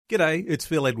G'day, it's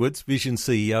Phil Edwards, Vision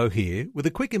CEO here, with a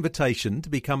quick invitation to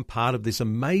become part of this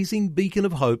amazing beacon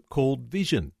of hope called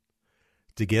Vision.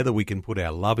 Together we can put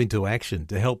our love into action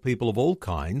to help people of all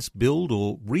kinds build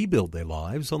or rebuild their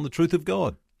lives on the truth of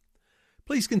God.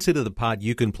 Please consider the part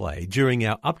you can play during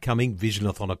our upcoming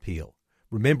Visionathon appeal,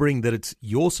 remembering that it's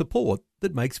your support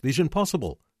that makes Vision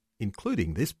possible,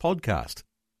 including this podcast.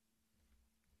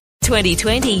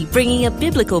 2020, bringing a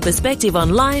biblical perspective on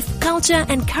life, culture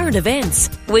and current events.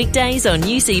 Weekdays on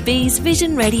UCB's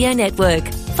Vision Radio Network.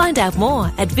 Find out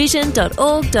more at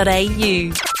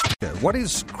vision.org.au. What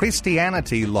is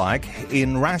Christianity like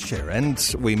in Russia?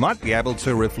 And we might be able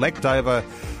to reflect over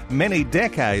many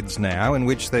decades now in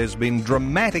which there's been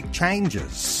dramatic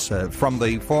changes from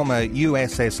the former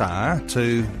USSR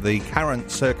to the current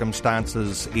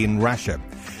circumstances in Russia.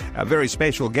 A very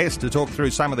special guest to talk through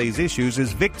some of these issues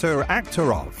is Viktor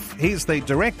Akhtarov. He's the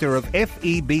director of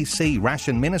FEBC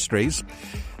Russian Ministries.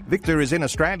 Viktor is in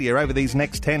Australia over these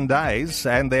next 10 days,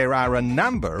 and there are a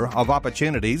number of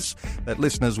opportunities that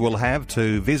listeners will have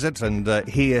to visit and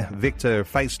hear Viktor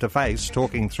face-to-face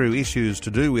talking through issues to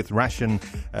do with Russian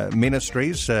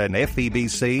ministries and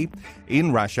FEBC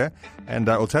in Russia, and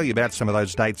I'll tell you about some of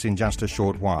those dates in just a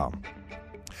short while.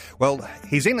 Well,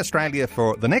 he's in Australia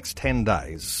for the next 10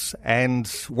 days, and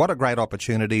what a great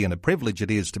opportunity and a privilege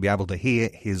it is to be able to hear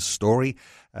his story.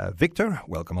 Viktor,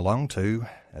 welcome along to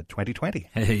 2020.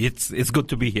 Hey, it's good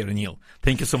to be here, Neil.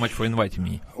 Thank you so much for inviting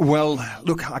me. Well,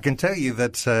 look, I can tell you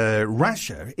that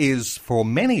Russia is, for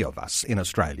many of us in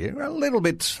Australia,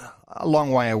 a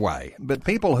long way away. But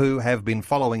people who have been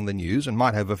following the news and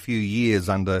might have a few years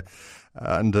under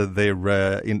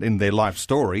their in their life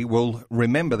story will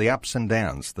remember the ups and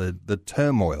downs, the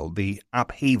turmoil, the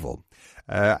upheaval.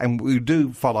 And we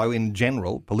do follow, in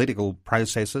general, political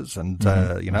processes, and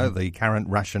the current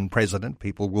Russian president.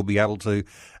 People will be able to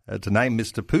name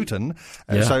Mr. Putin.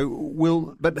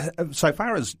 So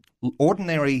far as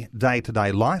ordinary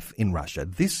day-to-day life in Russia,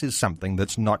 this is something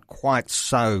that's not quite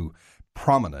so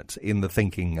prominent in the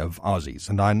thinking of Aussies.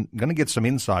 And I'm going to get some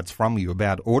insights from you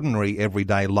about ordinary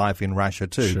everyday life in Russia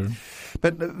too. Sure.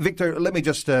 But Viktor, let me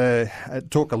just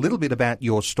talk a little bit about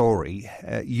your story.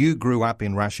 You grew up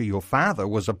in Russia. Your father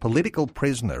was a political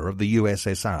prisoner of the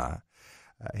USSR.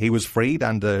 He was freed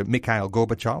under Mikhail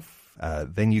Gorbachev.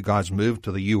 Then you guys moved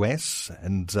to the US,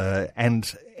 and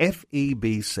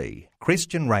FEBC,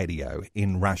 Christian Radio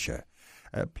in Russia,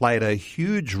 played a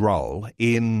huge role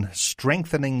in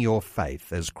strengthening your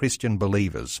faith as Christian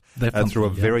believers through a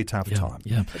very tough time.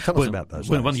 Yeah. Tell us about those.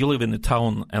 When you live in a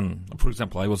town, and for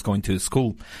example, I was going to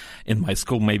school. In my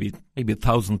school, maybe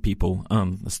 1,000 people,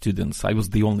 students. I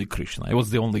was the only Christian. I was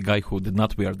the only guy who did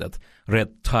not wear that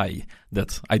red tie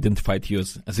that identified you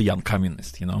as a young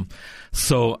communist,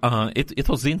 So it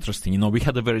was interesting. We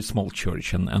had a very small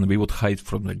church, and we would hide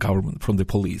from the government, from the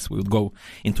police. We would go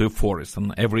into a forest,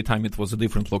 and every time it was a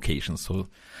different location. So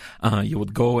you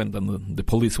would go, and then the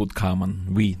police would come,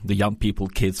 and we, the young people,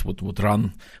 kids, would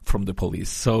run from the police.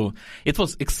 So it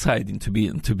was exciting to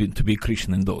be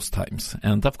Christian in those times,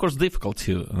 and of course difficult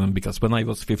too, because when I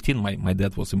was 15, my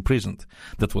dad was imprisoned.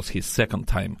 That was his second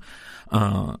time.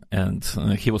 And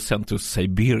he was sent to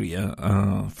Siberia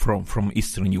from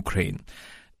eastern Ukraine.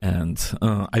 And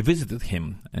I visited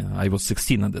him. I was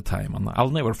 16 at the time, and I'll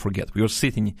never forget. We were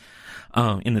sitting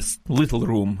in a little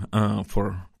room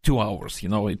for 2 hours.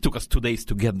 It took us 2 days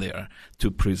to get there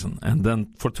to prison. And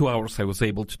then for 2 hours, I was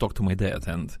able to talk to my dad.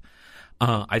 And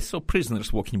I saw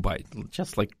prisoners walking by,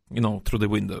 just like, through the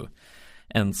window.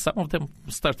 And some of them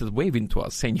started waving to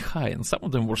us, saying hi, and some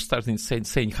of them were starting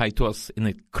saying hi to us in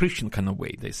a Christian kind of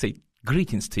way. They say,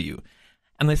 greetings to you.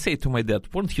 And I say to my dad,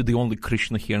 weren't you the only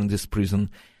Christian here in this prison?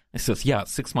 He says, yeah,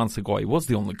 6 months ago I was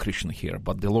the only Christian here,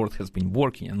 but the Lord has been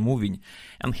working and moving.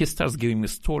 And he starts giving me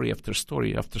story after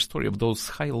story after story of those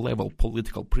high-level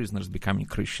political prisoners becoming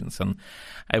Christians. And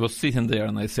I was sitting there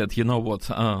and I said, you know what,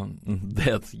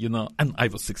 Dad, and I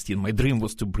was 16. My dream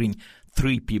was to bring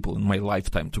 3 people in my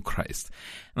lifetime to Christ.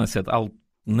 And I said, I'll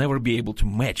never be able to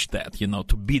match that,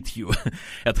 to beat you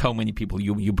at how many people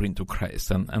you bring to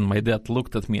Christ. And my dad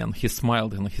looked at me and he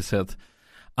smiled and he said,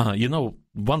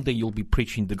 one day you'll be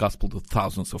preaching the gospel to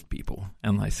thousands of people.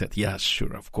 And I said, yeah,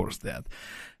 sure, of course, Dad.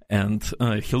 And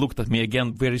he looked at me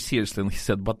again very seriously and he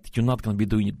said, but you're not going to be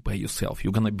doing it by yourself.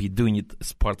 You're going to be doing it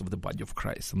as part of the body of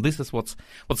Christ. And this is what's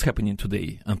happening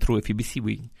today. And through FEBC,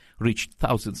 we reached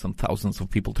thousands and thousands of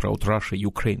people throughout Russia,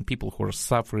 Ukraine, people who are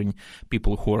suffering,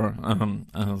 people who are,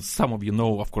 some of you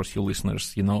know, of course, you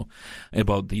listeners,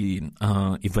 about the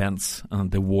events,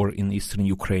 the war in eastern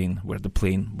Ukraine, where the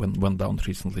plane went down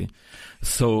recently.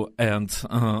 So, and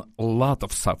a lot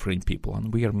of suffering people,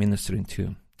 and we are ministering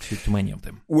to to many of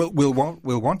them. We'll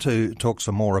want to talk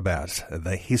some more about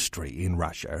the history in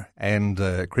Russia and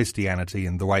Christianity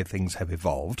and the way things have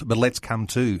evolved. But let's come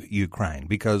to Ukraine,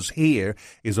 because here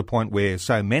is a point where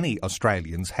so many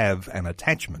Australians have an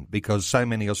attachment, because so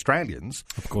many Australians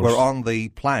were on the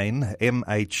plane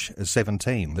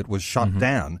MH17 that was shot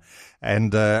down,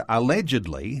 and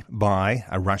allegedly by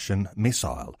a Russian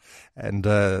missile. And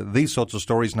these sorts of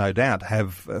stories, no doubt,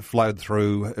 have flowed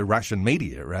through Russian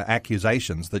media,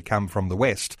 accusations that come from the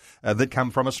West, that come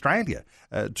from Australia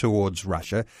towards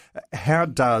Russia. How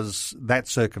does that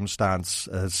circumstance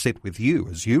sit with you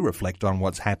as you reflect on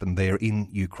what's happened there in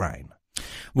Ukraine?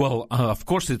 Well, of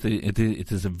course, it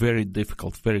is a very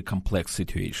difficult, very complex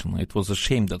situation. It was a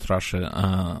shame that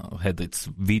Russia had its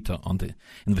veto on the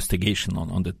investigation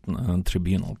on the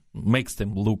tribunal. Makes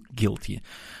them look guilty,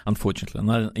 unfortunately.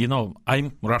 And,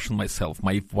 I'm Russian myself.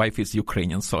 My wife is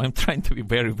Ukrainian, so I'm trying to be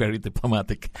very, very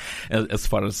diplomatic as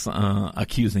far as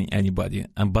accusing anybody.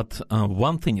 But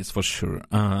one thing is for sure,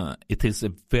 it is a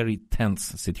very tense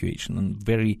situation and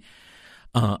very...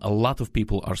 a lot of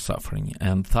people are suffering,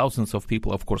 and thousands of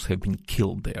people, of course, have been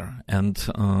killed there. And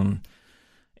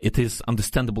it is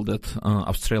understandable that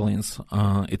Australians,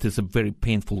 it is a very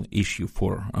painful issue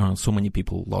for so many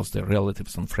people lost their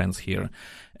relatives and friends here.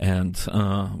 And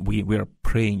we are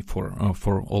praying for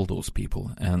all those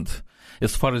people. And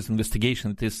as far as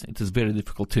investigation, it is very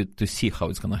difficult to see how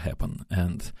it's going to happen.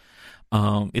 And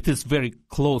it is very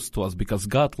close to us because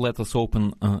God let us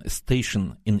open a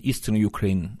station in eastern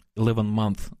Ukraine 11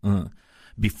 months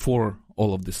before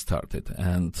all of this started.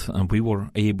 And we were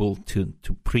able to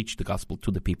preach the gospel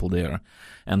to the people there.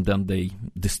 And then they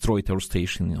destroyed our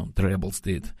station, the rebels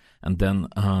did. And then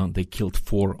they killed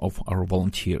 4 of our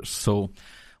volunteers. So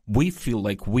we feel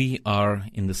like we are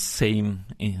in the same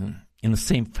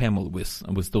family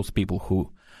with those people who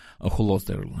lost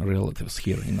their relatives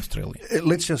here in Australia.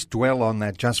 Let's just dwell on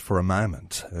that just for a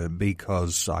moment,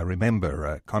 because I remember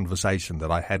a conversation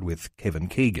that I had with Kevin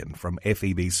Keegan from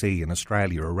FEBC in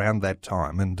Australia around that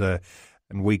time, and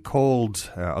we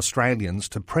called Australians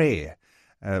to prayer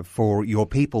for your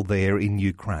people there in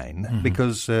Ukraine,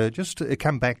 because just to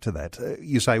come back to that,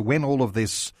 you say when all of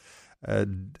this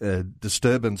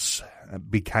disturbance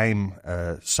became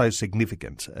so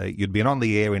significant. You'd been on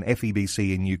the air in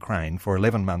FEBC in Ukraine for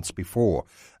 11 months before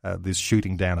this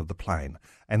shooting down of the plane,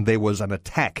 and there was an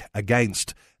attack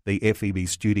against the FEBC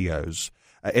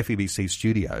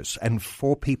studios, and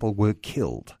 4 people were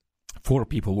killed. 4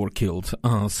 people were killed.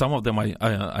 Some of them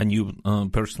I knew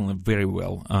personally very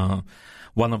well.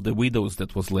 One of the widows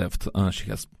that was left, she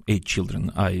has 8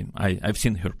 children. I've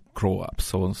seen her grow up.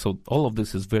 So all of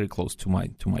this is very close to my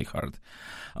heart.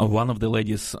 One of the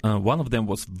ladies, one of them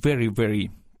was very,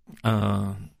 very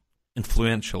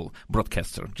influential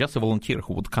broadcaster, just a volunteer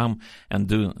who would come and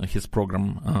do his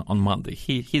program on Monday.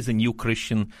 He's a new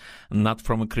Christian, not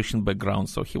from a Christian background,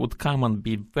 so he would come and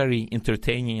be very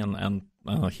entertaining and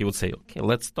he would say, okay,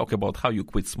 let's talk about how you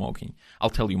quit smoking. I'll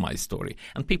tell you my story.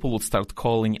 And people would start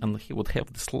calling, and he would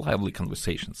have this lively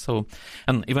conversation. So,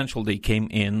 and eventually they came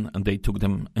in, and they took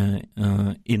them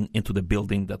into the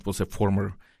building that was a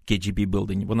former KGB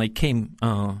building. When I came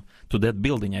to that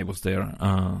building, I was there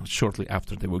shortly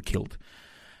after they were killed.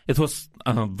 It was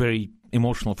very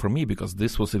emotional for me because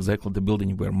this was exactly the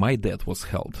building where my dad was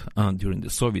held during the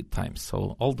Soviet times.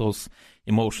 So all those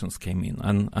emotions came in.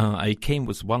 And I came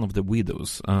with one of the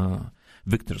widows,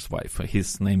 Victor's wife.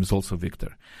 His name is also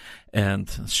Victor. And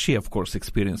she, of course,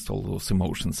 experienced all those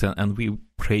emotions. And we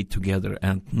prayed together.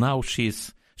 And now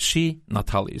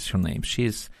Natalia is her name.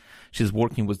 She's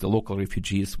working with the local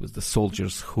refugees, with the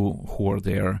soldiers who are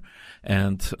there,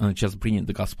 and just bringing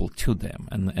the gospel to them.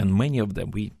 And many of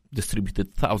them, we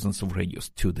distributed thousands of radios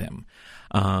to them.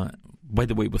 By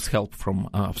the way, with help from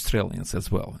Australians as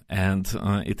well. And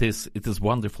it is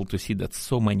wonderful to see that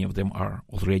so many of them are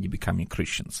already becoming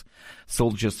Christians.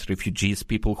 Soldiers, refugees,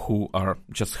 people who are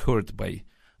just hurt by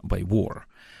war.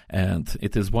 And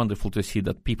it is wonderful to see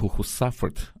that people who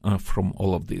suffered from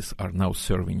all of this are now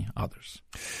serving others.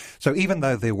 So even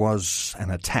though there was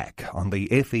an attack on the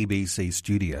FEBC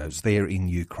studios there in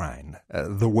Ukraine,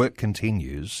 the work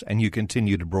continues and you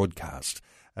continue to broadcast.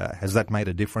 Has that made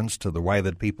a difference to the way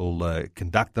that people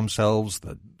conduct themselves,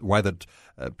 the way that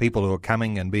people who are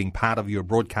coming and being part of your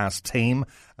broadcast team,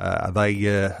 are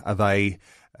they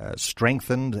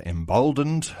strengthened,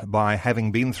 emboldened by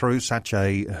having been through such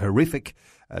a horrific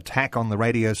attack on the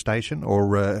radio station,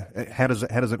 or how does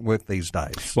it work these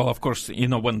days? Well, of course,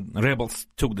 when rebels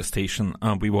took the station,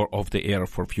 we were off the air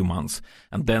for a few months,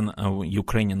 and then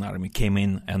Ukrainian army came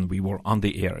in, and we were on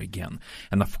the air again.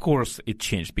 And of course, it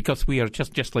changed because we are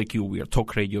just like you. We are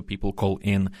talk radio. People call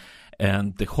in.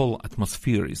 And the whole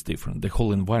atmosphere is different. The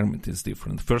whole environment is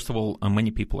different. First of all,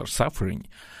 many people are suffering.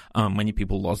 Many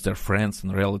people lost their friends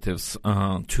and relatives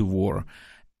to war.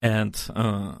 And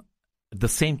at the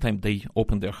same time, they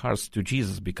open their hearts to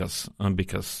Jesus because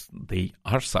they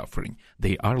are suffering.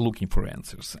 They are looking for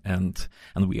answers. And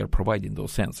we are providing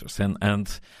those answers.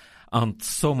 And on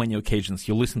so many occasions,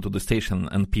 you listen to the station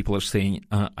and people are saying,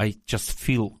 I just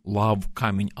feel love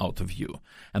coming out of you.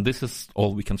 And this is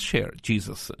all we can share,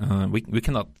 Jesus. We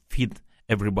cannot feed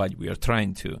everybody. We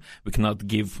cannot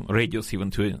give radios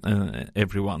even to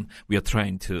everyone. We are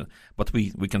trying to, but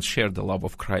we can share the love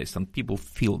of Christ, and people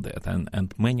feel that.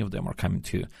 And many of them are coming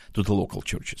to the local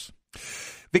churches.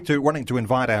 Victor, wanting to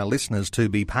invite our listeners to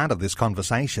be part of this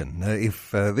conversation.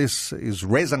 If this is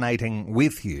resonating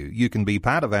with you, you can be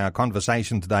part of our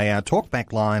conversation today. Our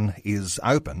talkback line is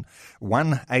open,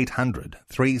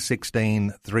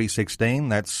 1-800-316-316.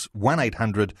 That's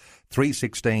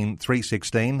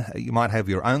 1-800-316-316. You might have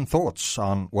your own thoughts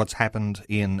on what's happened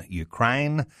in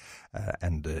Ukraine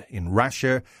and in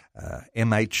Russia,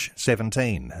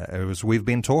 MH17, as we've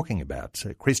been talking about,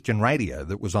 Christian radio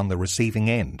that was on the receiving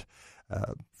end.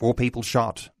 4 people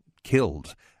shot,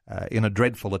 killed in a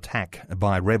dreadful attack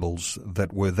by rebels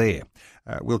that were there.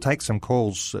 We'll take some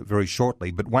calls very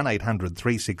shortly, but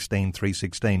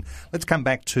 1-800-316-316. Let's come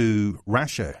back to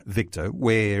Russia, Victor,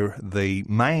 where the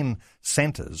main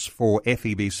centres for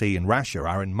FEBC in Russia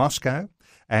are in Moscow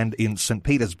and in St.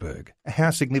 Petersburg.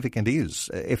 How significant is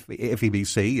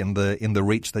FEBC in the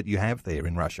reach that you have there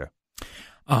in Russia?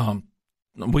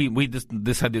 We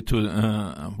decided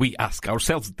to we ask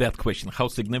ourselves that question: how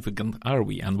significant are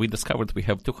we? And we discovered we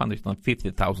have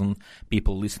 250,000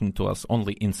 people listening to us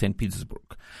only in St.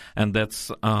 Petersburg, and that's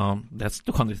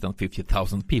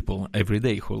 250,000 people every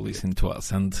day who listen to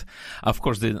us. And of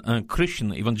course, the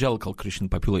evangelical Christian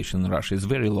population in Russia is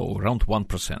very low, around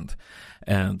 1%,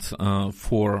 and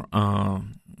for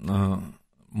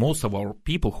most of our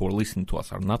people who are listening to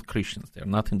us are not Christians. They're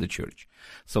not in the church.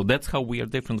 So that's how we are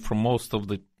different from most of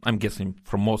the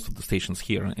stations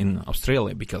here in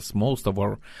Australia, because most of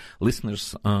our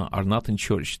listeners are not in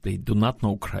church. They do not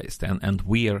know Christ. And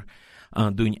we are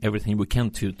doing everything we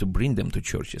can to bring them to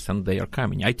churches, and they are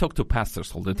coming. I talk to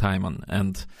pastors all the time,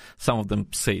 and some of them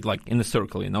say, like in a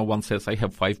circle, one says, I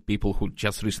have 5 people who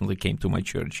just recently came to my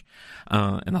church.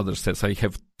 Another says, I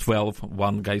have 12.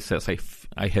 One guy says,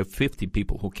 I have 50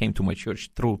 people who came to my church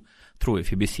through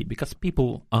FEBC, because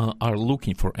people are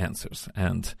looking for answers.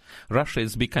 And Russia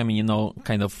is becoming,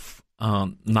 kind of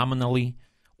nominally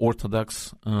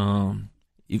Orthodox kind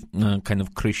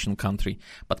of Christian country,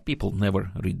 but people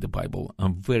never read the Bible. A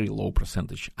very low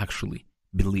percentage actually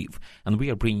believe. And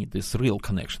we are bringing this real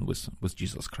connection with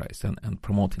Jesus Christ and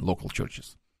promoting local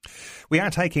churches. We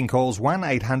are taking calls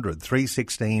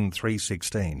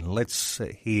 1-800-316-316. Let's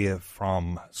hear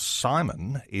from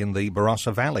Simon in the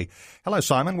Barossa Valley. Hello,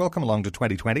 Simon. Welcome along to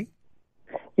 2020.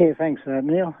 Yeah, thanks,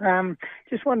 Neil.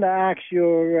 Just wanted to ask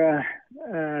your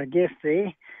guest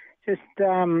there,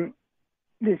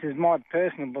 this is my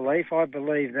personal belief. I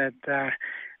believe that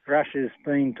Russia's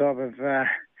been type of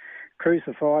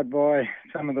crucified by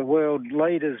some of the world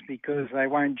leaders because they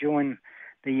won't join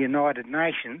the United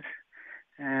Nations.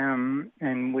 And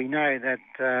we know that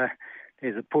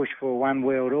there's a push for one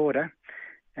world order.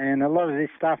 And a lot of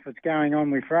this stuff that's going on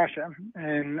with Russia,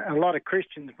 and a lot of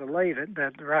Christians believe it,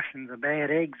 that the Russians are bad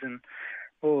eggs and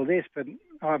all this, but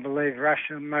I believe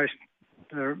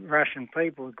the Russian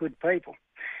people are good people.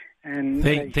 And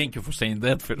thank you for saying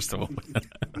that, first of all.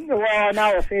 Well, I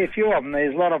know a fair few of them.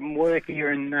 There's a lot of them work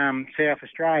here in South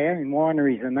Australia, in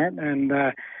wineries and that, and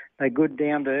they're good,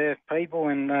 down-to-earth people.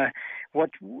 And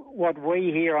what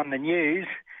we hear on the news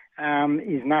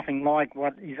is nothing like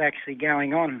what is actually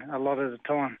going on a lot of the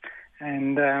time.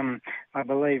 And I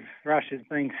believe Russia's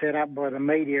being set up by the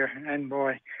media and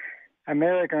by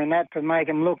America and that to make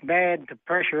them look bad, to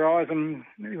pressurise them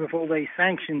with all these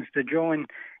sanctions to join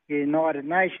the United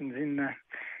Nations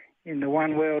in the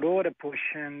one world order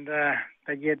push, and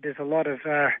but yet there's a lot of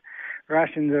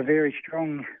Russians are very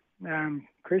strong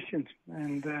Christians,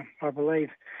 and I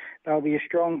believe they'll be a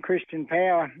strong Christian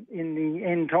power in the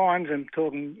end times. I'm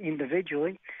talking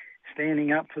individually,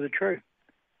 standing up for the truth.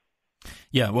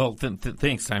 Yeah, well,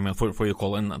 thanks, Simon, for your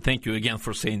call, and thank you again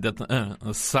for saying that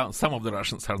some of the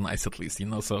Russians are nice, at least,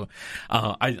 So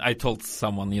I told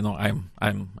someone,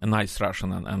 I'm a nice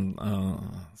Russian, and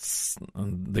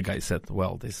the guy said,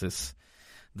 well, this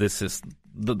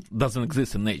doesn't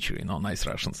exist in nature, nice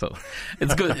Russian. So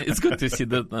it's good. It's good to see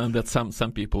that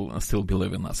some people still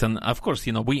believe in us. And of course,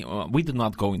 we do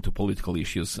not go into political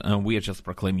issues. We are just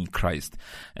proclaiming Christ,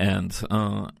 and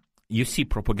you see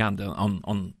propaganda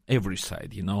on every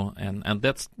side, and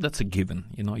that's a given.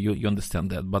 You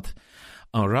understand that, but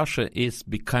Russia is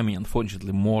becoming,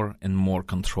 unfortunately, more and more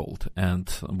controlled,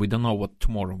 and we don't know what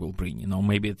tomorrow will bring.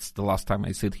 Maybe it's the last time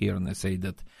I sit here and I say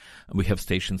that we have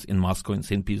stations in Moscow and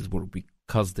St. Petersburg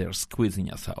because they're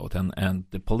squeezing us out, and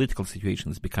the political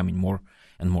situation is becoming more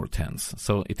and more tense.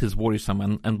 So it is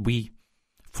worrisome, and we,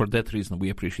 for that reason, we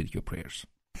appreciate your prayers.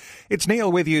 It's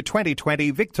Neil with you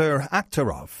 2020. Viktor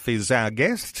Akhtarov is our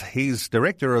guest. He's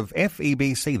director of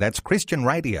FEBC, that's Christian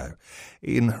Radio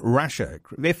in Russia,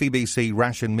 FEBC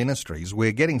Russian Ministries.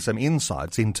 We're getting some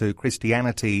insights into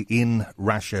Christianity in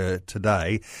Russia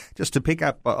today. Just to pick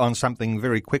up on something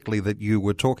very quickly that you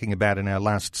were talking about in our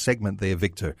last segment there,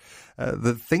 Victor,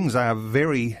 that things are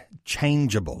very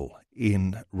changeable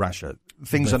in Russia.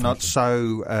 Things Definitely.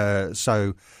 Are not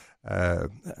so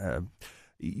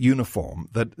uniform,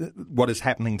 that what is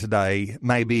happening today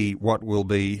may be what will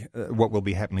be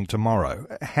happening tomorrow.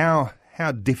 How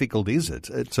difficult is it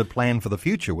to plan for the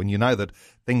future when you know that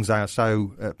things are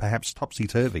so perhaps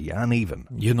topsy-turvy, uneven?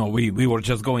 We were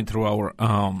just going through our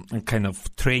kind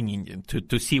of training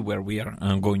to see where we are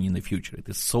going in the future. It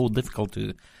is so difficult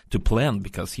to plan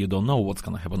because you don't know what's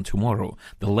going to happen tomorrow.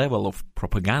 The level of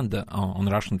propaganda on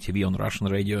Russian TV, on Russian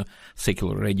radio,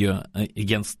 secular radio,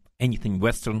 against anything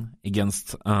Western,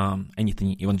 against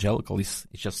anything evangelical is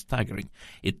just staggering.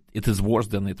 It is worse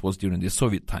than it was during the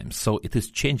Soviet times. So it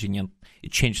is changing, and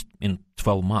it changed in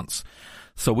 12 months.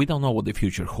 So we don't know what the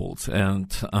future holds,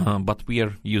 and but we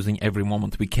are using every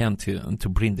moment we can to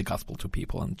bring the gospel to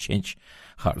people and change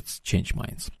hearts, change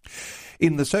minds.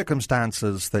 In the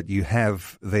circumstances that you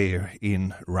have there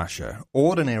in Russia,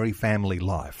 ordinary family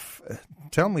life,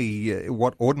 tell me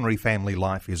what ordinary family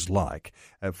life is like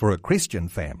for a Christian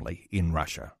family in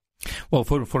Russia. Well,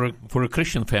 for a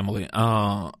Christian family,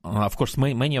 of course,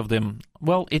 many of them.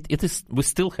 Well, it is. We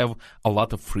still have a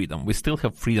lot of freedom. We still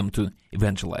have freedom to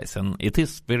evangelize, and it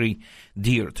is very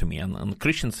dear to me. And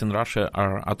Christians in Russia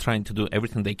are trying to do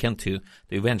everything they can to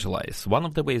evangelize. One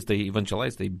of the ways they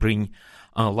evangelize, they bring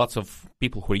lots of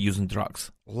people who are using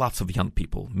drugs. Lots of young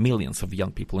people, millions of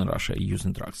young people in Russia are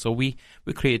using drugs. So we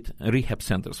create rehab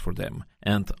centers for them,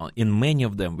 and in many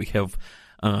of them we have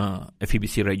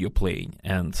FEBC radio playing,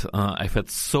 and I've had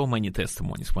so many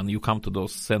testimonies when you come to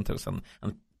those centers, and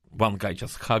one guy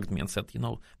just hugged me and said,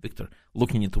 Victor,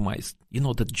 looking into my eyes,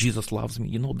 that Jesus loves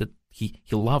me, that he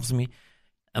loves me,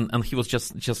 and he was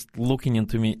just looking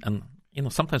into me, and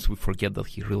sometimes we forget that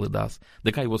he really does.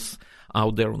 The guy was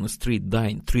out there on the street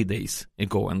dying 3 days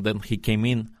ago, and then he came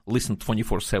in, listened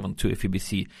 24/7 to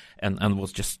FEBC, and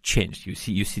was just changed. You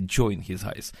see joy in his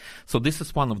eyes. So this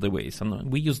is one of the ways, and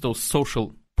we use those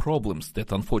social problems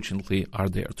that unfortunately are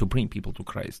there to bring people to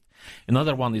Christ.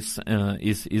 Another one is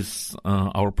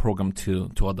our program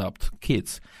to adopt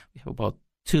kids. We have about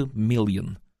 2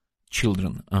 million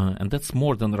children, and that's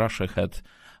more than Russia had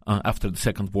after the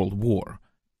Second World War.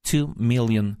 2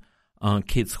 million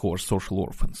kids who are social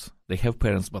orphans. They have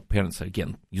parents, but parents are,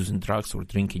 again, using drugs or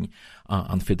drinking,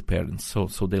 unfit parents. So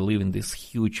they live in these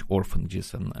huge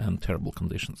orphanages and terrible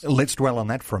conditions. Let's dwell on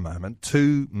that for a moment.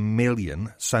 2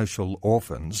 million social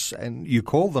orphans, and you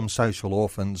call them social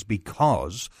orphans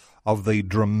because of the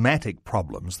dramatic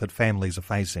problems that families are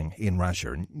facing in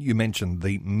Russia. And you mentioned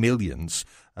the millions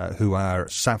who are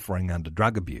suffering under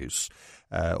drug abuse.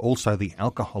 Also the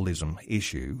alcoholism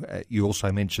issue, you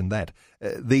also mentioned that.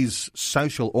 These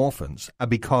social orphans are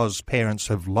because parents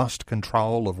have lost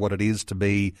control of what it is to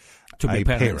be a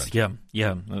parents. parent.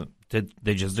 Yeah.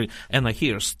 They just do. And I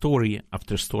hear story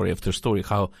after story after story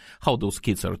how those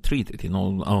kids are treated.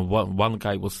 One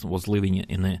guy was living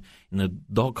in a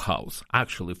doghouse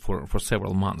actually for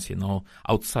several months.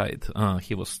 Outside.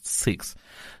 He was 6.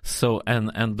 So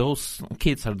and those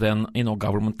kids are then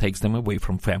government takes them away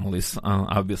from families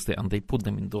obviously, and they put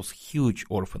them in those huge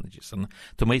orphanages. And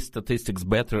to make statistics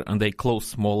better, and they close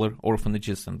smaller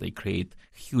orphanages and they create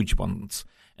huge ones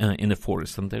in the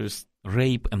forest. And there is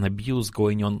rape and abuse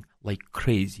going on like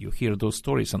crazy. You hear those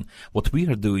stories, and what we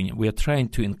are doing, we are trying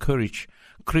to encourage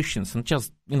Christians and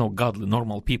just godly,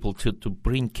 normal people to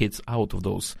bring kids out of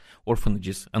those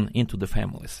orphanages and into the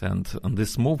families. And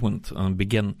this movement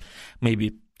began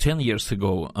maybe 10 years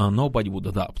ago, nobody would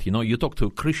adopt. You talk to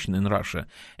a Christian in Russia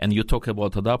and you talk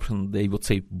about adoption, they would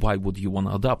say, why would you want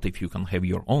to adopt if you can have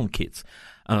your own kids?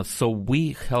 So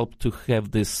we help to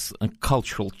have this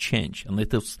cultural change, and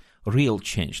it is real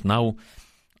change. Now,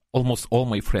 almost all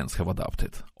my friends have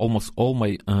adopted. Almost all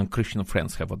my Christian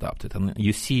friends have adopted. And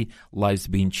you see lives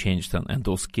being changed, and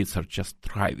those kids are just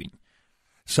thriving.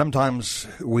 Sometimes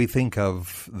we think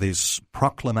of this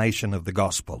proclamation of the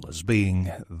gospel as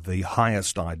being the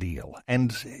highest ideal,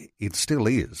 and it still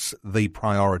is the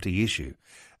priority issue.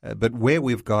 But where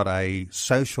we've got a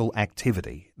social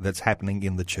activity that's happening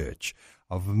in the church,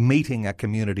 of meeting a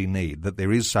community need that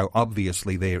there is so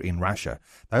obviously there in Russia,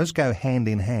 those go hand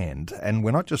in hand. And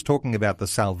we're not just talking about the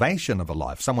salvation of a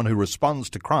life, someone who responds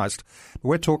to Christ, but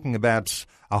we're talking about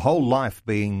a whole life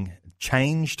being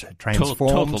changed,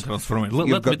 transformed. Total transformation.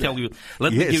 Let me tell you,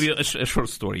 let me give you a short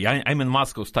story. I'm in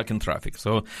Moscow, stuck in traffic.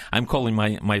 So I'm calling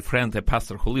my friend, a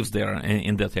pastor who lives there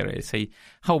in that area. I say,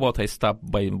 how about I stop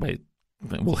by,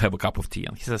 we'll have a cup of tea.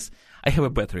 And he says, I have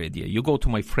a better idea. You go to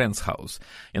my friend's house.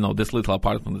 This little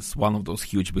apartment is one of those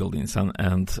huge buildings,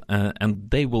 and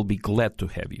they will be glad to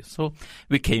have you. So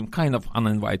we came kind of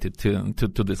uninvited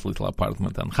to this little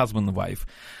apartment, and husband and wife.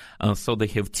 So they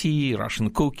have tea,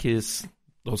 Russian cookies.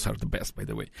 Those are the best, by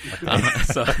the way.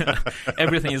 So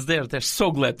everything is there. They're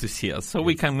so glad to see us. So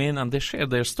we come in and they share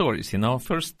their stories.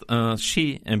 First,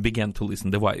 she began to listen,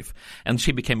 the wife, and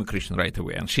she became a Christian right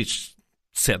away. And she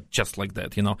said just like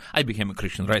that, I became a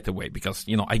Christian right away because,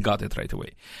 I got it right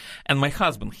away. And my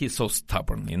husband, he's so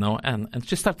stubborn, and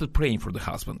she started praying for the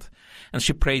husband. And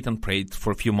she prayed and prayed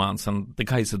for a few months, and the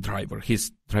guy is a driver.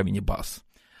 He's driving a bus.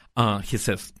 He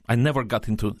says, I never got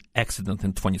into accident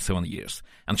in 27 years.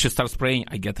 And she starts praying,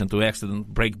 I get into accident,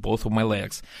 break both of my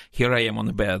legs. Here I am on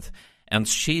the bed. And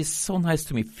she's so nice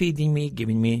to me, feeding me,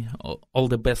 giving me all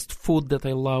the best food that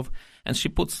I love. And she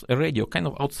puts a radio kind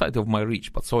of outside of my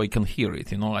reach, but so I can hear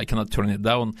it, I cannot turn it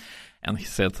down. And he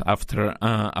said, after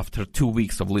 2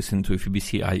 weeks of listening to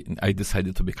FEBC, I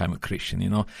decided to become a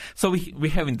Christian, So we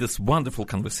having this wonderful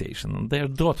conversation. And their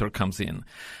daughter comes in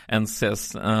and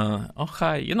says, oh,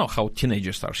 hi, you know how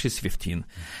teenagers are. She's 15.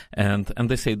 And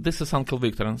they say, this is Uncle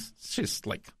Victor. And she's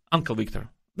like, Uncle Victor.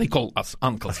 They call us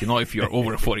uncles, if you're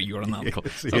over 40, you're an uncle.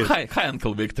 Yes, so, yes. Hi,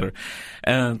 Uncle Victor.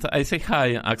 And I say,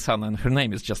 hi, Oksana, and her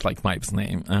name is just like my wife's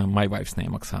name,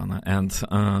 Oksana. And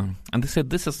they said,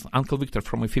 this is Uncle Victor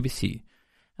from FEBC.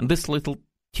 And this little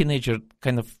teenager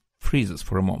kind of freezes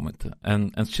for a moment,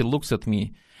 and she looks at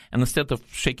me, and instead of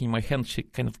shaking my hand, she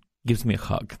kind of gives me a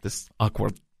hug, this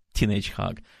awkward teenage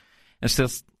hug. And she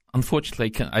says,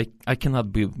 unfortunately, I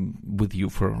cannot be with you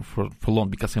for long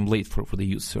because I'm late for the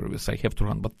youth service. I have to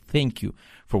run, but thank you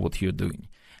for what you're doing.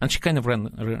 And she kind of ran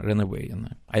away.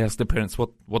 And I asked the parents,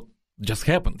 what just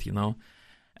happened, And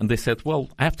they said, well,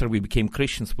 after we became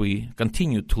Christians, we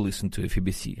continued to listen to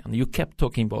FEBC. And you kept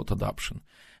talking about adoption.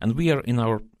 And we are in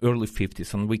our early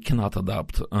 50s, and we cannot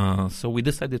adopt. So we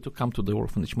decided to come to the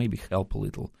orphanage, maybe help a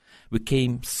little. We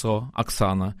came, saw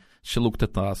Oksana. She looked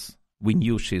at us. We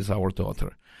knew she's our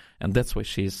daughter. And that's why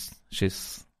she's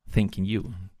thanking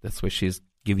you. That's why she's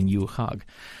giving you a hug.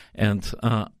 And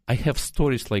I have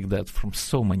stories like that from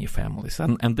so many families.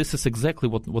 And this is exactly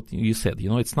what you said.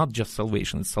 It's not just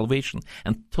salvation. It's salvation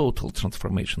and total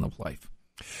transformation of life.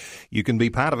 You can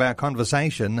be part of our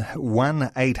conversation,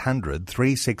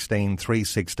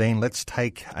 1-800-316-316. Let's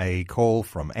take a call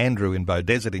from Andrew in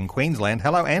Beaudesert in Queensland.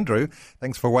 Hello, Andrew.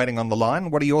 Thanks for waiting on the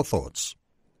line. What are your thoughts?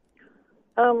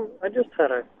 I just had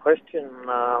a question.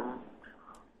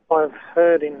 I've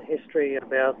heard in history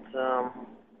about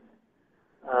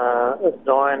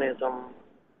Zionism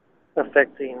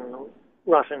affecting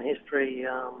Russian history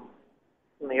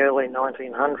in the early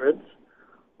 1900s.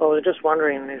 I was just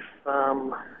wondering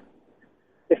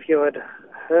if you had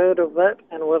heard of that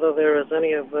and whether there is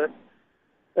any of it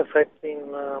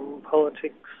affecting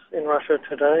politics in Russia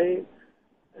today.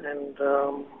 And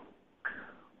I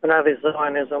know this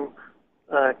Zionism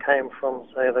came from,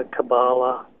 say, the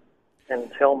Kabbalah and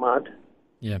Talmud.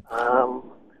 Yeah.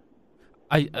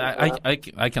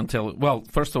 I can tell. Well,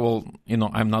 first of all,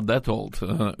 I'm not that old.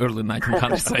 Early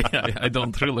 1900s, I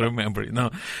don't really remember,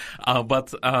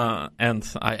 But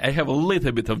and I have a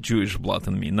little bit of Jewish blood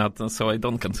in me. Not so I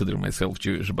don't consider myself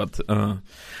Jewish, but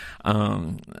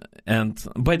and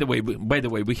by the way,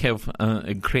 we have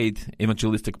a great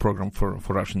evangelistic program for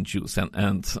Russian Jews,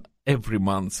 and every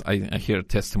month I hear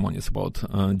testimonies about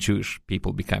Jewish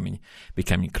people becoming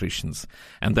Christians,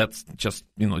 and that's just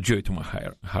joy to my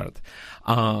heart.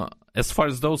 As far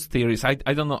as those theories, I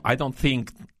don't know. I don't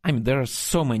think. There are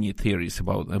so many theories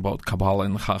about Kabbalah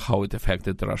and how it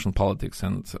affected the Russian politics,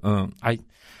 and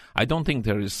I don't think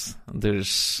there's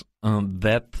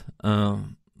that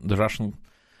the Russian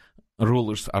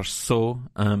rulers are so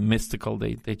mystical.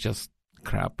 They just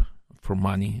grab for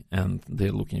money, and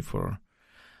they're looking for.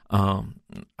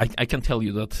 I can tell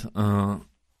you that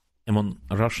among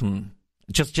Russian,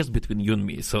 just between you and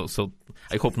me. So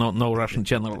I hope no Russian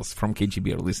generals from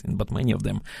KGB are listening, but many of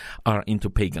them are into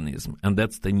paganism, and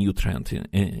that's the new trend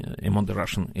among the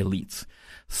Russian elites.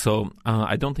 So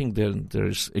I don't think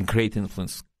there's a great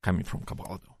influence coming from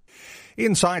Kabbalah, though.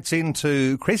 Insights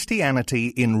into Christianity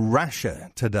in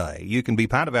Russia today. You can be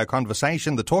part of our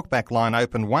conversation. The talkback line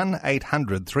open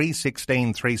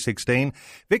 1-800-316-316.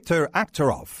 Viktor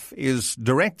Akhtarov is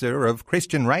Director of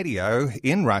Christian Radio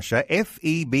in Russia,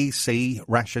 FEBC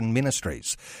Russian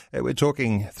Ministries. We're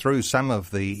talking through some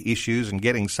of the issues and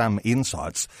getting some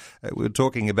insights. We're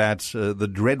talking about the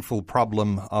dreadful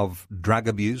problem of drug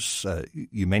abuse.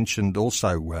 You mentioned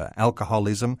also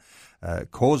alcoholism.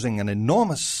 Causing an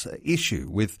enormous issue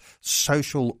with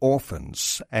social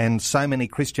orphans and so many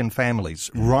Christian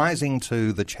families rising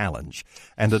to the challenge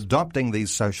and adopting these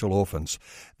social orphans.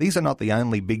 These are not the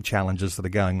only big challenges that are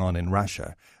going on in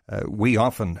Russia. We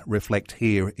often reflect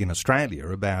here in Australia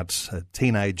about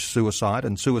teenage suicide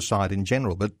and suicide in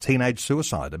general, but teenage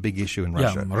suicide, a big issue in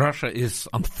Russia. Yeah, Russia is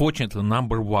unfortunately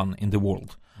number one in the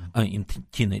world. In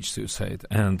teenage suicide.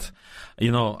 And,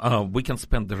 we can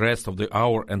spend the rest of the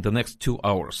hour and the next 2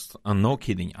 hours, no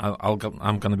kidding, I'm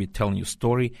going to be telling you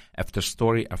story after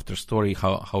story after story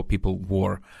how people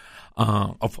were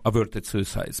of averted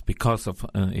suicides because of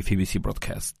FEBC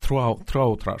broadcasts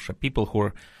throughout Russia. People who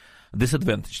are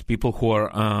disadvantaged, people who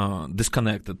are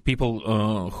disconnected,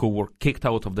 people who were kicked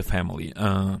out of the family.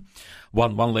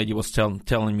 One lady was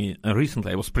telling me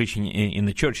recently, I was preaching in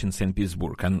a church in St.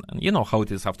 Petersburg, and you know how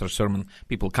it is after sermon,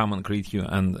 people come and greet you,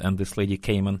 and this lady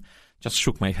came and just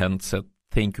shook my hand and said,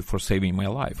 "Thank you for saving my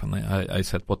life." And I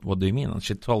said, what do you mean? And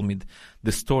she told me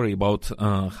the story about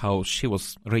how she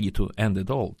was ready to end it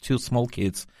all. 2 small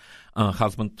kids,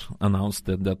 husband announced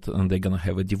that they're going to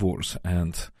have a divorce,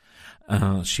 and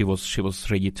she was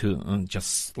ready to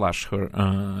just slash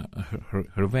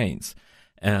her veins.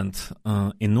 And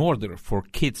in order for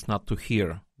kids not to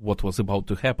hear what was about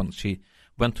to happen, she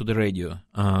went to the radio,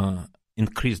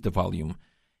 increased the volume,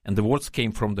 and the words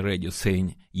came from the radio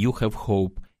saying, "You have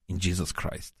hope in Jesus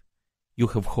Christ. You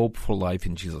have hope for life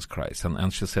in Jesus Christ."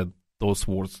 And she said those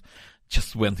words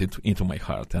just went into my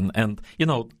heart. And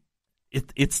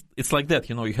it's like that,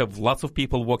 you have lots of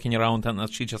people walking around,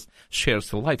 and she just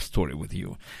shares a life story with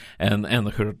you. And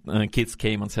her kids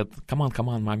came and said, come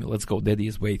on, mommy, let's go. Daddy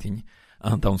is waiting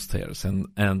downstairs.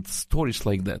 And stories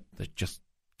like that just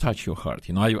touch your heart.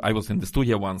 I was in the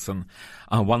studio once, and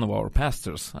one of our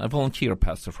pastors, a volunteer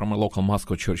pastor from a local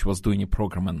Moscow church, was doing a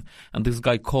program, and this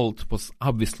guy called, was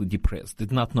obviously depressed,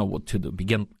 did not know what to do,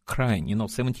 began crying,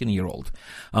 17-year-old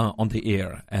on the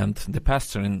air. And the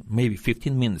pastor, in maybe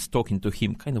 15 minutes talking to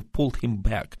him, kind of pulled him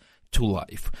back to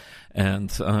life.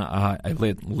 And I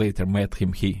later met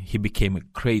him. He became a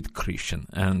great Christian.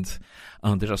 And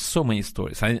there are so many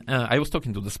stories. I was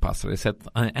talking to this pastor. I said,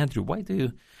 Andrew, why do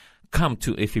you come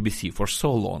to FEBC for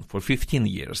so long, for 15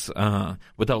 years,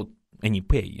 without any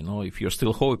pay? If you're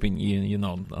still hoping,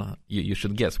 you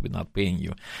should guess we're not paying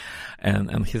you.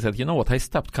 And he said, you know what? I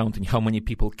stopped counting how many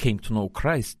people came to know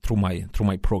Christ through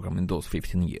my program in those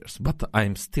 15 years. But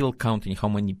I'm still counting how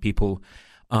many people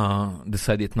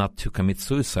decided not to commit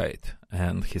suicide.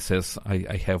 And he says,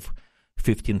 I have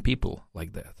 15 people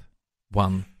like that,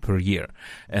 1 per year.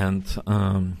 And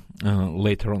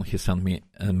later on, he sent me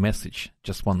a message,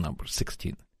 just one number,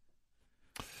 16.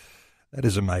 That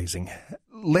is amazing.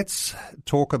 Let's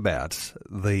talk about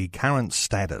the current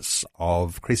status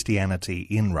of Christianity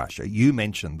in Russia. You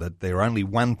mentioned that there are only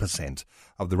 1%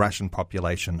 of the Russian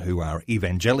population who are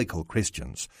evangelical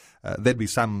Christians. There'd be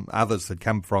some others that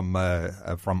come from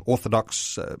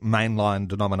Orthodox mainline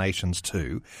denominations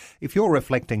too. If you're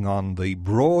reflecting on the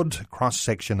broad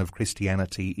cross-section of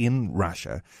Christianity in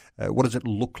Russia, what does it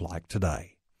look like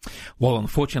today? Well,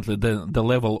 unfortunately, the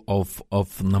level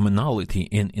of nominality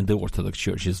in the Orthodox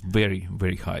Church is very,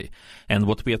 very high. And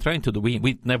what we are trying to do,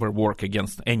 we never work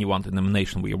against any one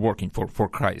denomination. We are working for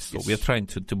Christ. So yes. We are trying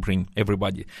to bring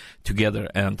everybody together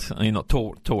and,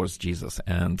 towards Jesus.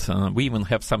 And we even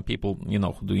have some people,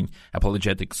 doing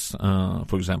apologetics.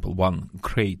 For example, one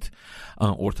great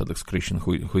Orthodox Christian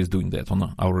who is doing that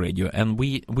on our radio. And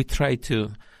we try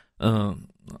to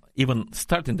even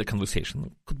starting the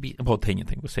conversation could be about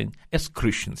anything. We're saying, as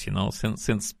Christians,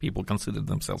 since people consider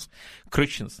themselves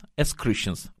Christians, as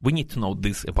Christians, we need to know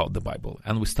this about the Bible.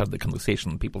 And we start the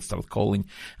conversation, and people start calling,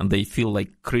 and they feel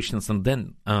like Christians. And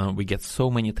then we get so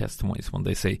many testimonies when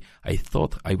they say, I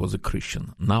thought I was a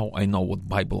Christian. Now I know what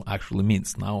Bible actually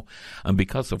means. Now, and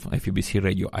because of FEBC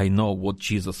Radio, I know what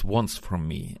Jesus wants from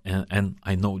me, and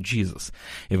I know Jesus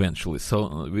eventually.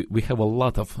 So we have a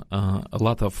lot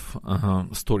of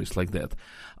stories like that.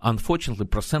 Unfortunately,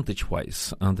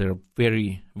 percentage-wise, there are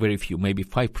very, very few, maybe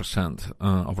 5%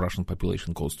 of Russian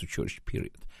population goes to church,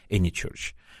 period. Any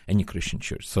church, any Christian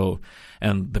church. So,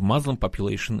 and the Muslim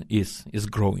population is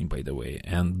growing, by the way.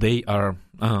 And they are,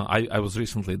 I was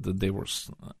recently, there was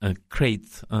a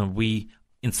crate,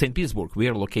 in St. Petersburg, we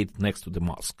are located next to the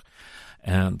mosque.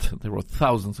 And there were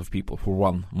thousands of people for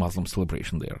one Muslim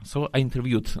celebration there. So I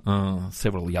interviewed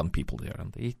several young people there,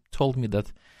 and they told me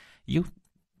that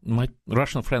my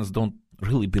Russian friends don't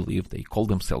really believe. They call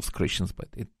themselves Christians,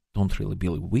 but they don't really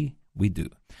believe. We do.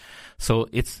 So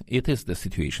it is the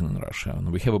situation in Russia.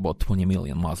 And we have about 20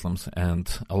 million Muslims and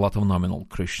a lot of nominal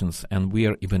Christians, and we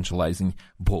are evangelizing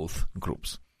both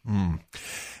groups.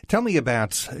 Tell me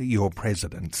about your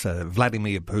president,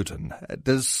 Vladimir Putin.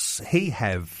 Does he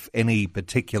have any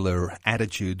particular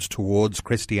attitudes towards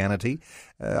Christianity?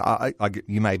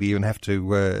 You maybe even have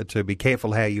to be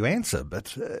careful how you answer,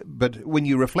 but when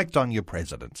you reflect on your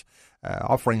president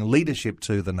offering leadership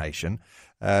to the nation,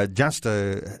 just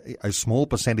a small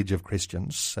percentage of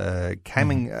Christians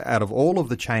coming out of all of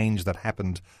the change that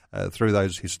happened through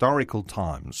those historical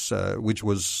times, which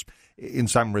was in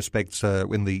some respects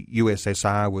when the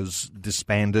USSR was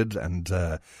disbanded, and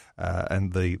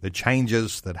the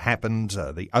changes that happened,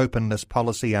 the openness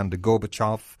policy under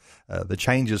Gorbachev, the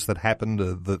changes that happened,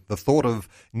 the thought of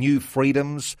new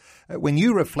freedoms. When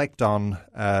you reflect on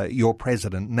your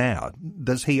president now,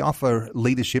 does he offer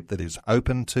leadership that is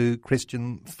open to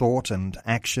Christian thought and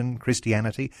action,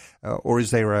 Christianity, or is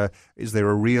there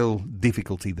a real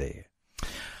difficulty there?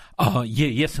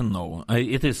 Yes and no.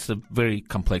 It is a very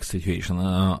complex situation.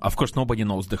 Of course, nobody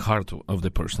knows the heart of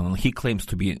the person, and he claims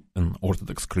to be an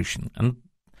Orthodox Christian. And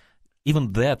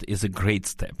even that is a great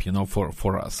step,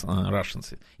 for us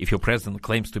Russians. If your president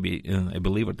claims to be a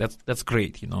believer, that's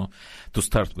great, to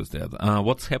start with that.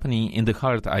 What's happening in the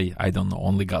heart, I don't know.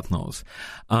 Only God knows.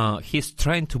 He's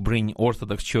trying to bring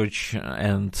Orthodox Church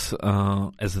and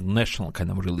as a national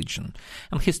kind of religion,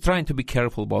 and he's trying to be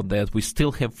careful about that. We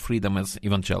still have freedom as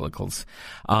evangelicals,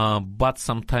 but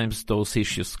sometimes those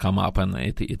issues come up, and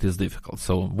it is difficult.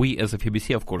 So we, as a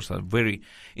FEBC, of course, are very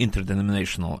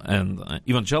interdenominational and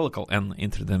evangelical and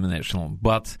interdenominational,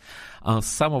 but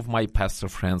some of my pastor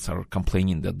friends are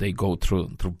complaining that they go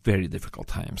through very difficult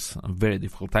times,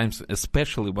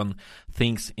 especially when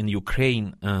things in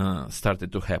Ukraine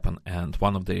started to happen, and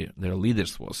one of their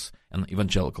leaders was an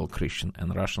evangelical Christian,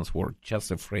 and Russians were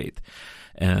just afraid.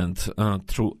 And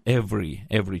through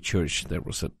every church there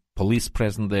was a police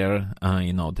present there,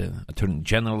 the attorney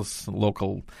generals,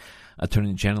 local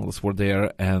attorney generals were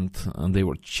there, and they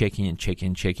were checking,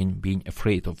 being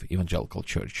afraid of evangelical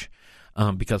church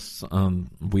because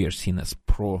we are seen as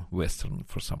pro-Western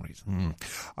for some reason.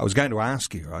 I was going to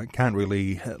ask you, I can't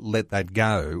really let that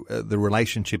go, the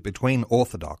relationship between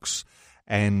Orthodox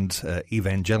and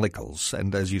evangelicals.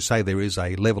 And as you say, there is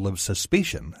a level of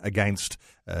suspicion against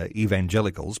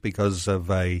evangelicals because of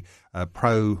a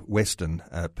pro-Western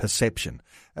perception.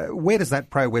 Where does that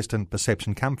pro-Western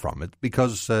perception come from? It's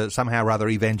because somehow or other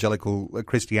evangelical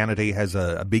Christianity has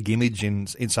a big image in,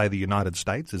 say, the United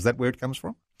States? Is that where it comes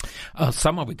from?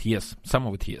 Some of it, yes.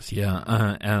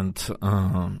 Yeah. And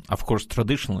of course,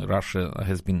 traditionally, Russia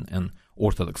has been an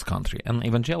Orthodox country, and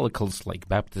evangelicals like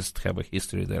Baptists have a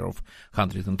history there of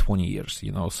 120 years,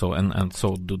 so and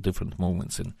so do different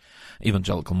movements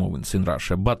evangelical movements in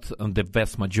Russia. But the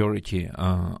vast majority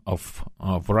of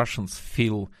Russians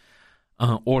feel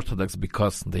Orthodox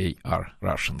because they are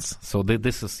Russians. So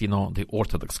this is, the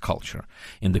Orthodox culture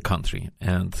in the country.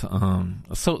 And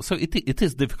so it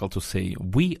is difficult to say.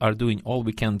 We are doing all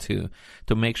we can to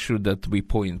make sure that we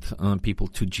point people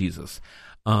to Jesus.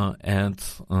 And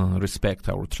respect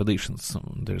our traditions.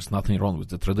 There's nothing wrong with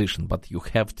the tradition, but you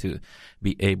have to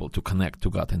be able to connect to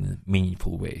God in a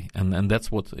meaningful way, and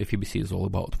that's what FEBC is all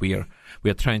about. We are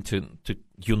trying to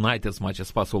unite as much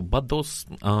as possible. But those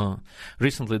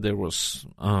recently there was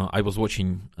I was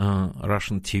watching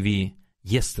Russian TV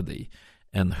yesterday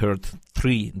and heard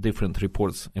 3 different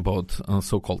reports about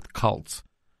so-called cults,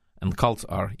 and cults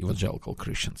are evangelical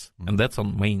Christians, and that's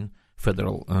on main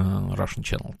federal Russian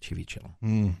channel, TV channel.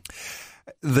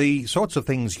 The sorts of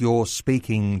things you're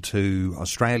speaking to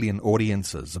Australian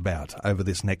audiences about over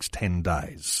this next 10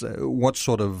 days, what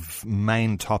sort of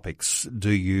main topics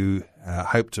do you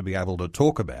hope to be able to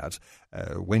talk about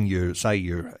when you say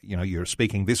you're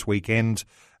speaking this weekend,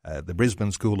 the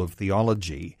Brisbane School of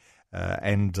Theology,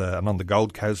 and on the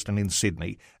Gold Coast and in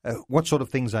Sydney? What sort of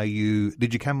things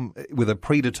did you come with a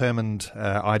predetermined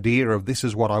idea of this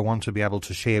is what I want to be able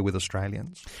to share with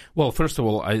Australians? Well, first of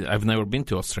all, I've never been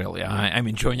to Australia. I'm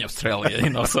enjoying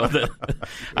Australia, so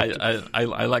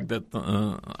I like that.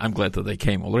 I'm glad that I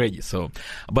came already. So,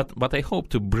 but I hope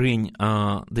to bring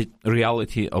the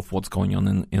reality of what's going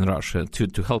on in Russia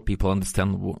to help people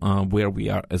understand where we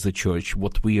are as a church,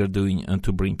 what we are doing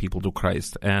to bring people to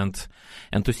Christ, and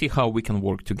to see how we can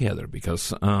work together,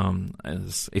 because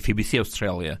as FEBC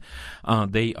Australia,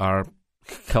 they are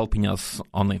helping us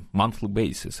on a monthly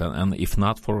basis, and if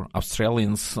not for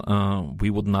Australians, we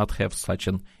would not have such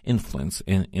an influence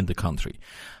in the country.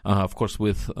 Of course,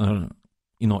 with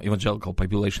evangelical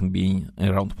population being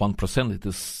around 1%, it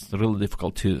is really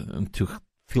difficult to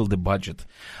fill the budget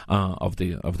of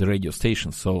the radio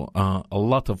station. So a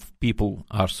lot of people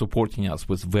are supporting us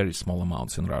with very small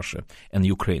amounts in Russia and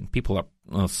Ukraine. People are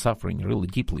suffering really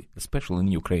deeply, especially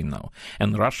in Ukraine now.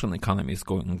 And the Russian economy is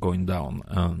going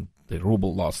down. The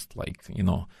ruble lost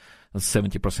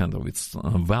 70% of its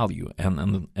value,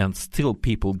 and still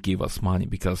people give us money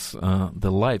because the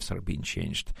lives are being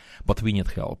changed. But we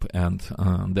need help, and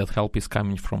that help is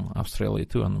coming from Australia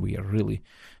too, and we are really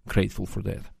grateful for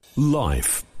that.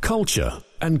 Life, culture,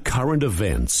 and current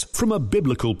events from a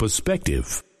biblical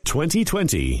perspective.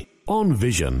 2020 on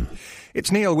Vision.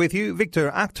 It's Neil with you. Viktor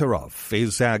Akhtarov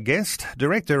is our guest,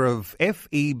 director of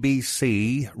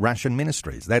FEBC Russian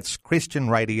Ministries. That's Christian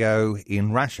radio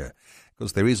in Russia.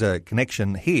 Because there is a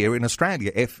connection here in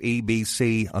Australia,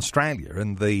 FEBC Australia,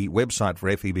 and the website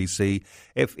for FEBC,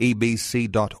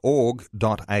 febc.org.au,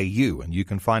 and you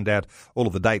can find out all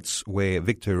of the dates where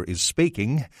Viktor is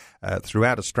speaking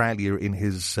throughout Australia in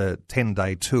his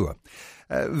 10-day tour.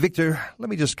 Viktor, let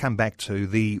me just come back to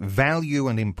the value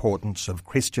and importance of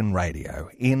Christian radio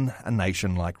in a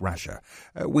nation like Russia.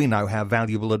 We know how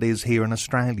valuable it is here in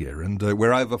Australia, and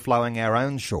we're overflowing our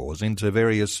own shores into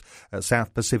various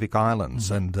South Pacific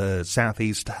islands and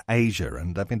Southeast Asia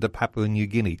and up into Papua New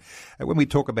Guinea. When we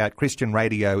talk about Christian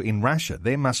radio in Russia,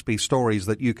 there must be stories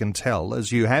that you can tell,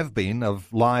 as you have been,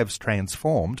 of lives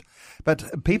transformed,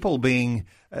 but people being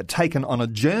taken on a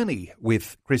journey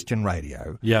with Christian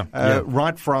radio,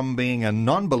 right from being a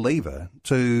non-believer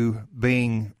to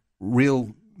being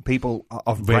real people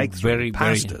of breakthrough,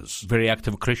 pastors. Very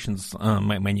active Christians,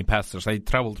 many pastors. I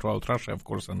travel throughout Russia, of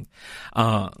course, and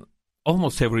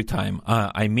almost every time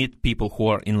I meet people who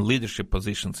are in leadership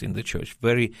positions in the church,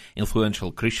 very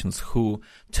influential Christians who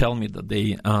tell me that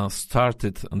they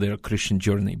started their Christian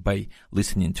journey by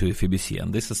listening to FEBC,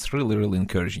 and this is really, really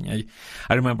encouraging.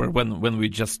 I remember when we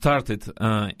just started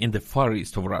in the far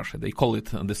east of Russia, they call it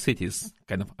the city's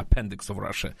kind of appendix of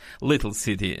Russia, little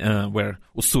city where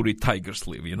Ussuri tigers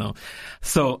live,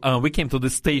 So we came to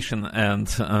this station, and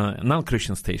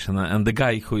non-Christian station, and the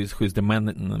guy who is the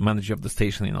manager of the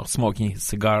station, smoking his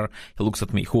cigar, he looks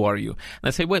at me, "Who are you?" And I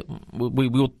say, "Well, we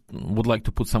would like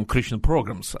to put some Christian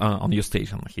programs on your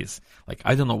station." He's like,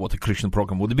 "I don't know what a Christian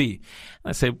program would be." And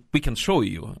I say, "We can show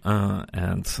you."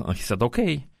 And he said,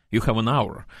 "Okay, you have an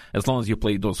hour. As long as you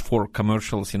play those 4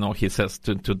 commercials," he says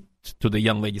to the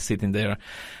young lady sitting there.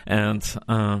 And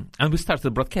we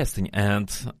started broadcasting, and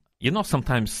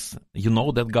sometimes you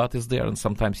know that God is there, and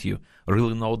sometimes you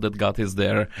really know that God is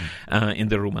there in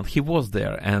the room. And he was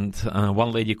there. And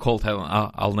one lady called,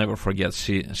 I'll never forget,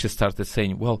 she started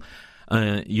saying, "Well,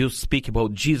 you speak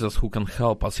about Jesus who can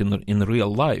help us in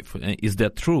real life. Is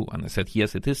that true?" And I said,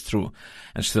 "Yes, it is true."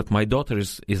 And she said, "My daughter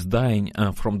is dying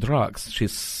from drugs.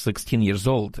 She's 16 years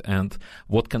old. And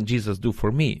what can Jesus do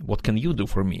for me? What can you do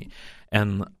for me?"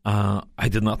 And I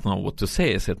did not know what to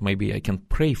say. I said, "Maybe I can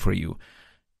pray for you."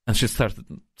 And she started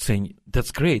saying,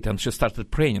 "That's great." And she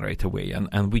started praying right away.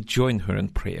 And we joined her in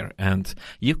prayer. And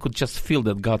you could just feel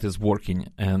that God is working.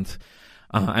 And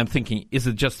I'm thinking, is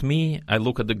it just me? I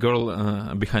look at the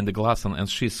girl behind the glass, and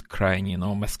she's crying,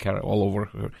 mascara all over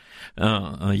her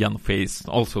young face,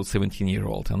 also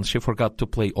 17-year-old. And she forgot to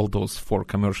play all those 4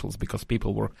 commercials because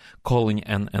people were calling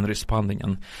and responding.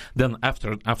 And then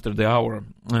after the hour,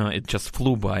 it just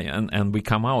flew by, and we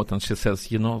come out, and she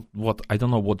says, "You know what? I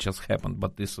don't know what just happened,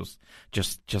 but this was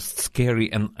just scary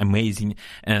and amazing.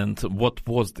 And what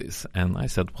was this?" And I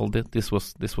said, "Well, this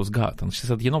was God." And she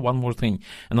said, "One more thing.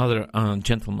 Another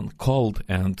gentleman called,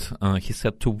 and he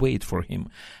said to wait for him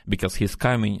because he's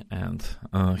coming, and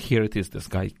here it is, this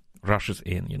guy rushes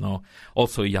in,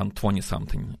 also a young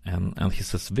 20-something, and he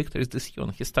says, "Victor, is this you?"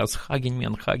 And he starts hugging me,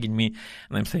 and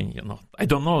I'm saying, "I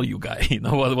don't know you, guy,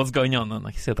 what's going on?" And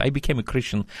he said, "I became a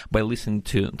Christian by listening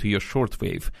to your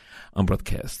shortwave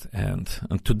broadcast, and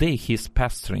today he's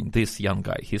pastoring, this young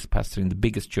guy, he's pastoring the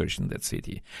biggest church in that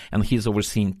city, and he's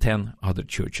overseeing 10 other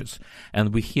churches."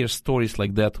 And we hear stories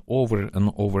like that over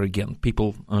and over again.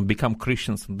 People become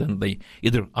Christians, and then they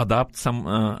either adopt some,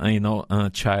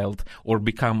 child, or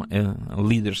become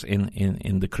leaders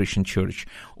in the Christian church,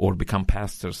 or become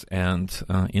pastors and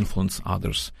influence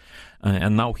others.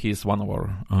 And now he is one of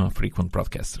our frequent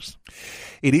broadcasters.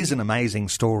 It is an amazing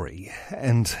story,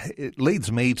 and it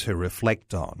leads me to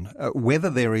reflect on whether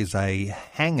there is a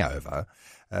hangover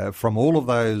from all of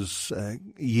those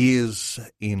years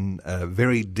in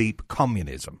very deep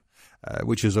communism,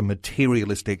 which is a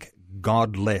materialistic,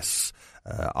 godless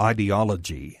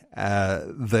ideology,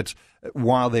 that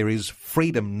while there is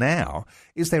freedom now,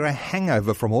 is there a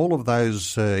hangover from all of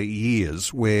those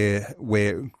years where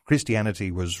Christianity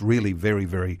was really very,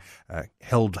 very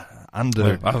held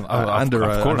under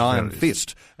an iron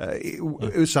fist?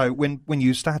 So when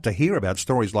you start to hear about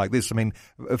stories like this, I mean,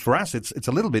 for us it's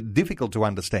a little bit difficult to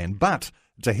understand, but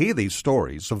to hear these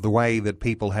stories of the way that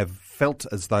people have felt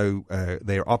as though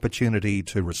their opportunity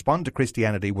to respond to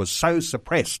Christianity was so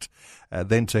suppressed,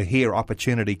 then to hear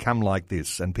opportunity come like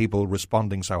this and people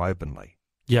responding so openly.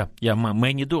 Yeah,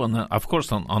 many do, and of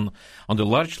course, on the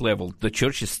large level, the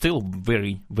church is still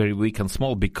very, very weak and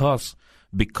small because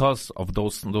of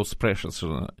those pressures.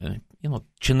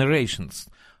 Generations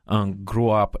grew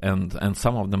up, and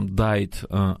some of them died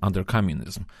under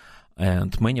communism,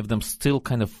 and many of them still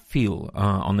kind of feel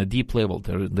on a deep level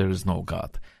there is no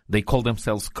God. They call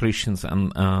themselves Christians,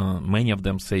 and many of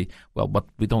them say, "Well, but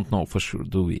we don't know for sure,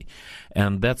 do we?"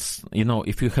 And that's,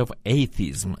 if you have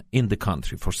atheism in the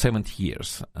country for 70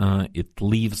 years, it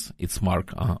leaves its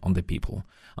mark on the people,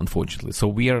 unfortunately. So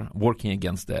we are working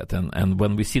against that. And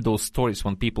when we see those stories,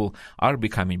 when people are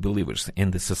becoming believers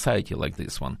in the society like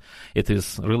this one, it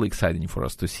is really exciting for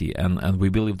us to see. And we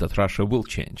believe that Russia will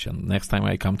change. And next time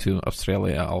I come to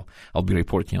Australia, I'll be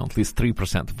reporting on at least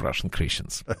 3% of Russian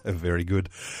Christians. Very good.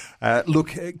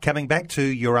 Look, coming back to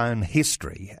your own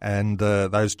history and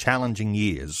those challenging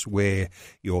years where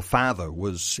your father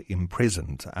was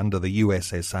imprisoned under the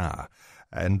USSR,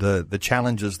 and the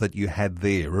challenges that you had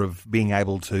there of being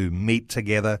able to meet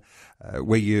together,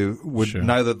 where you would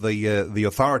know that the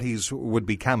authorities would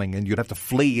be coming and you'd have to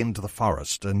flee into the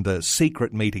forest, and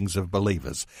secret meetings of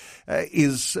believers.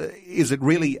 Is it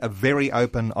really a very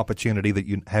open opportunity that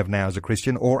you have now as a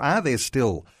Christian, or are there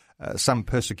still some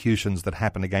persecutions that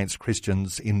happen against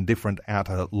Christians in different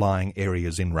outer-lying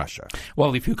areas in Russia?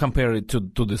 Well, if you compare it to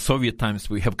the Soviet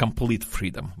times, we have complete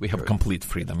freedom. Complete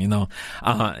freedom.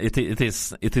 It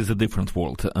is a different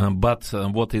world. But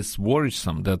what is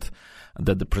worrisome that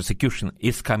the persecution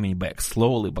is coming back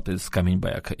slowly, but it's coming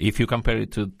back. If you compare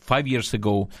it to 5 years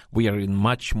ago, we are in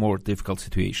much more difficult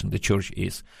situation. The church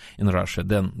is in Russia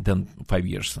than 5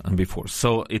 years before.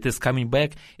 So it is coming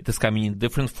back. It is coming in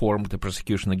different form, the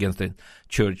persecution against the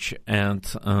church, and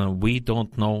we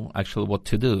don't know actually what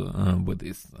to do with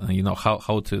this.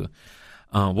 How to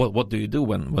what do you do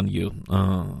when you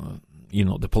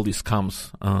the police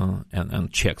comes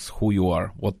and checks who you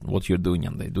are, what you're doing,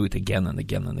 and they do it again and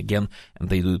again and again, and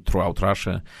they do it throughout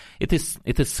Russia. It is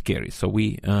scary. So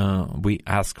we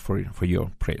ask for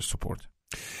your prayer support.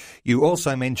 You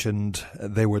also mentioned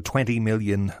there were 20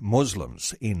 million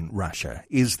Muslims in Russia.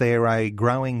 Is there a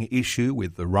growing issue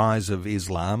with the rise of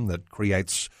Islam that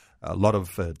creates a lot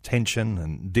of tension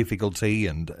and difficulty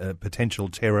and potential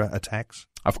terror attacks?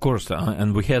 Of course,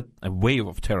 and we had a wave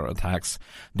of terror attacks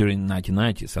during the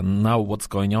 1990s, and now what's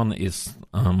going on is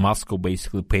Moscow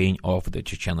basically paying off the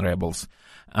Chechen rebels.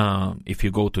 If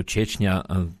you go to Chechnya,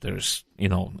 there's,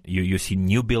 you see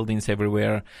new buildings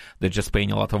everywhere. They're just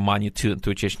paying a lot of money to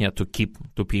Chechnya to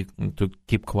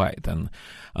keep quiet, and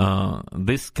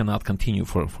this cannot continue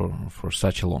for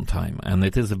such a long time. And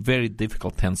it is a very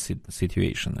difficult, tense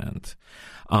situation, and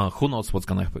who knows what's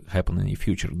going to happen in the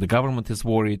future. The government is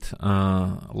worried.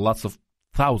 Lots of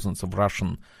thousands of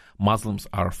Russian Muslims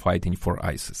are fighting for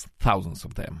ISIS, thousands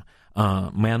of them.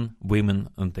 Men, women,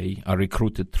 and they are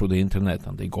recruited through the internet,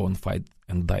 and they go and fight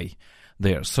and die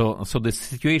there. So the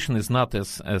situation is not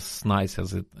as nice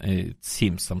as it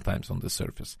seems sometimes on the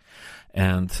surface,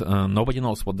 and nobody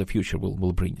knows what the future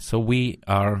will bring. So we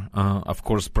are, of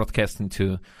course, broadcasting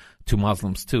to to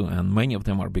Muslims too, and many of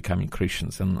them are becoming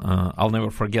Christians. And I'll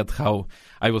never forget how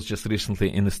I was just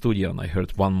recently in the studio and I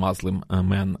heard one Muslim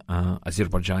man,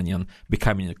 Azerbaijanian,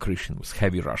 becoming a Christian with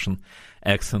heavy Russian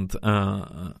accent,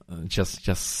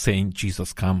 just saying,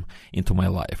 "Jesus, come into my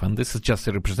life." And this is just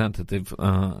a representative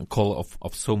call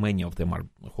of so many of them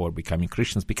who are becoming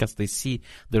Christians, because they see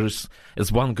there is,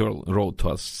 as one girl wrote to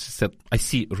us, she said, "I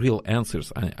see real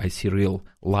answers, I see real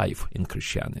life in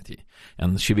Christianity."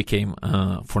 And she became,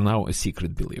 for now, a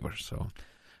secret believer. So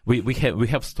we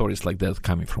have stories like that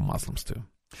coming from Muslims too.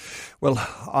 Well,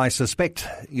 I suspect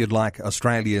you'd like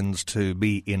Australians to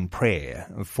be in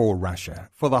prayer for Russia,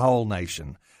 for the whole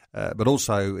nation, but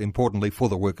also, importantly, for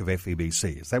the work of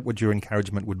FEBC. Is that what your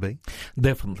encouragement would be?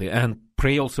 Definitely. And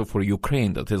pray also for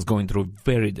Ukraine, that is going through a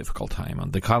very difficult time.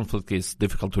 And the conflict is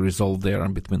difficult to resolve there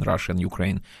and between Russia and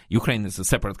Ukraine. Ukraine is a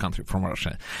separate country from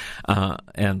Russia.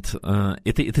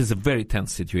 It is a very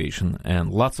tense situation.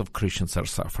 And lots of Christians are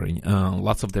suffering.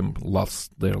 Lots of them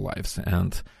lost their lives.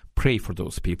 And pray for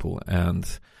those people. And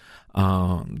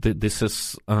this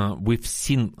is, we've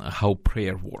seen how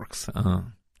prayer works.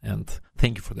 And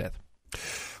thank you for that.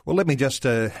 Well, let me just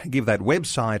give that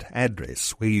website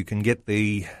address where you can get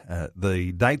the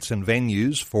dates and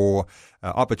venues for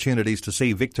opportunities to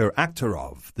see Viktor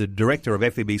Akhtarov, the director of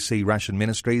FEBC Russian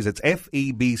Ministries. It's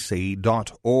febc.org.au.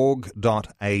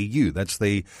 That's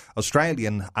the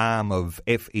Australian arm of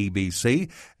FEBC,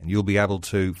 and you'll be able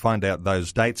to find out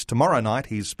those dates. Tomorrow night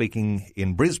he's speaking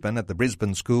in Brisbane at the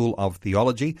Brisbane School of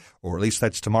Theology, or at least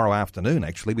that's tomorrow afternoon,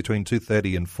 actually, between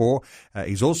 2:30 and 4.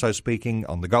 He's also speaking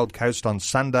on the Gold Coast on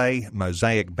Sunday,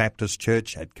 Mosaic Baptist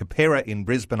Church at Capera in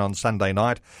Brisbane on Sunday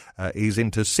night. He's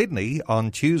into Sydney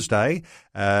on Tuesday,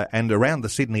 and around the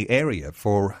Sydney area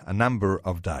for a number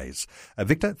of days.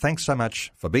 Victor, thanks so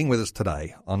much for being with us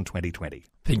today on 2020.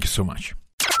 Thank you so much.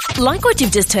 Like what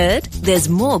you've just heard? There's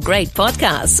more great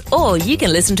podcasts, or you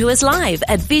can listen to us live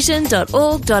at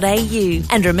vision.org.au.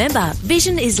 And remember,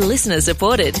 Vision is listener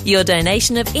supported. Your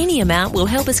donation of any amount will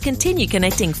help us continue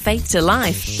connecting faith to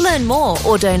life. Learn more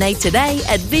or donate today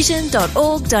at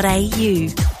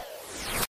vision.org.au.